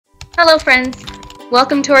Hello friends,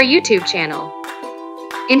 welcome to our YouTube channel.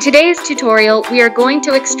 In today's tutorial, we are going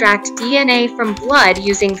to extract DNA from blood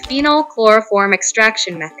using Phenol-Chloroform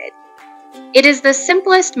extraction method. It is the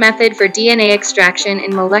simplest method for DNA extraction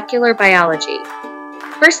in molecular biology.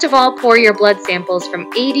 First of all, pour your blood samples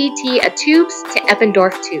from ADT tubes to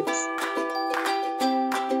Eppendorf tubes.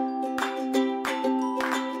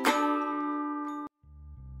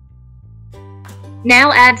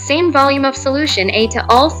 Now add same volume of solution A to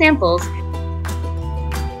all samples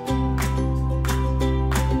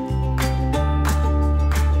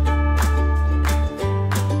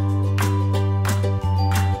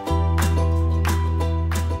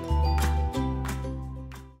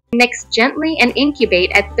mix gently and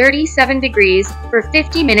incubate at 37 degrees for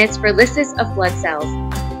 50 minutes for lysis of blood cells.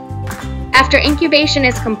 After incubation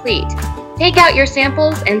is complete, take out your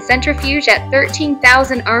samples and centrifuge at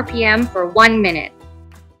 13,000 RPM for 1 minute.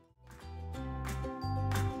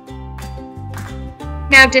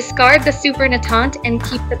 Now discard the supernatant and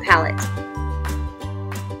keep the palette.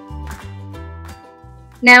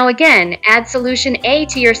 Now again, add solution A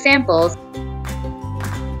to your samples.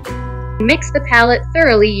 Mix the palette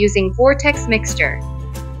thoroughly using vortex mixture.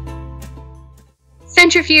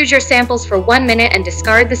 Centrifuge your samples for 1 minute and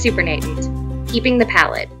discard the supernatant, keeping the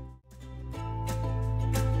palette.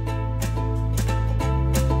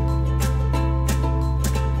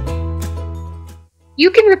 You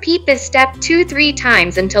can repeat this step 2-3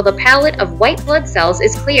 times until the palette of white blood cells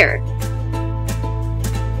is clear.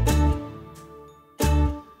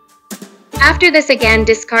 After this again,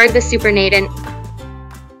 discard the supernatant.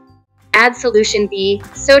 Add solution B,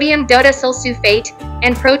 sodium dodecyl-sulfate,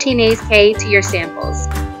 and proteinase K to your samples.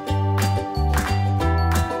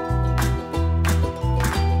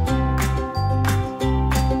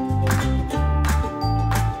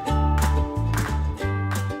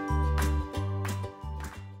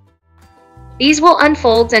 These will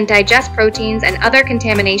unfold and digest proteins and other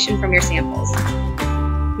contamination from your samples.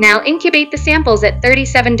 Now incubate the samples at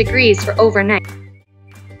 37 degrees for overnight.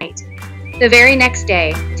 The very next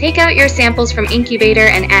day, take out your samples from incubator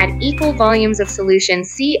and add equal volumes of solution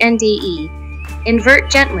C and DE.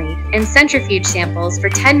 Invert gently and centrifuge samples for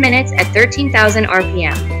 10 minutes at 13,000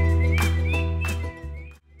 RPM.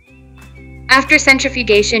 After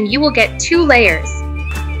centrifugation, you will get 2 layers.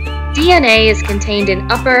 DNA is contained in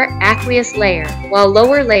upper aqueous layer, while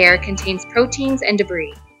lower layer contains proteins and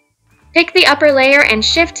debris. Pick the upper layer and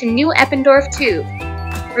shift to new Eppendorf tube.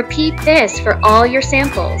 Repeat this for all your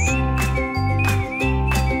samples.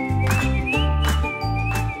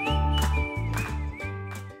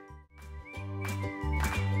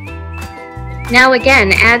 Now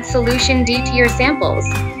again, add solution D to your samples.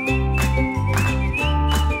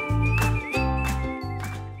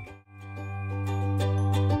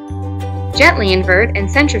 Gently invert and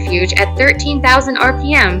centrifuge at 13,000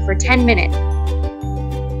 RPM for 10 minutes.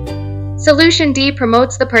 Solution D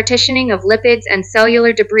promotes the partitioning of lipids and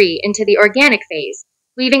cellular debris into the organic phase,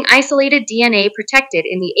 leaving isolated DNA protected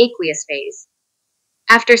in the aqueous phase.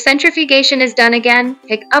 After centrifugation is done again,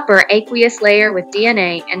 pick upper aqueous layer with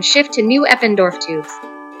DNA and shift to new Eppendorf tubes.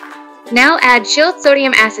 Now add chilled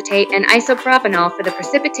sodium acetate and isopropanol for the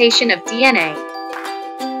precipitation of DNA.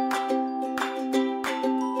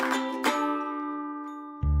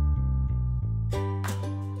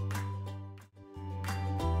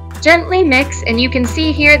 Gently mix and you can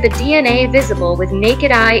see here the DNA visible with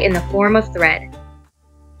naked eye in the form of thread.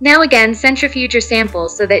 Now again, centrifuge your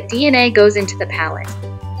samples so that DNA goes into the palette.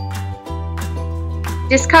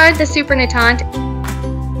 Discard the supernatant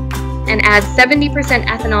and add 70%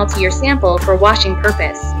 ethanol to your sample for washing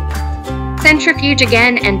purpose. Centrifuge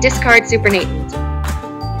again and discard supernatant.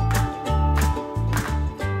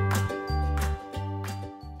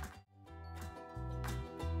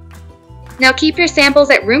 Now keep your samples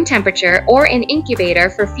at room temperature or in incubator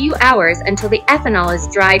for a few hours until the ethanol is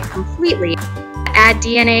dried completely. Add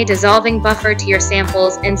DNA dissolving buffer to your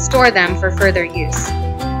samples and store them for further use.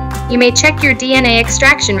 You may check your DNA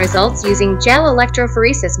extraction results using gel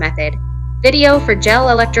electrophoresis method. Video for gel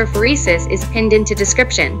electrophoresis is pinned into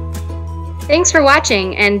description. Thanks for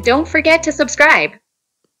watching and don't forget to subscribe.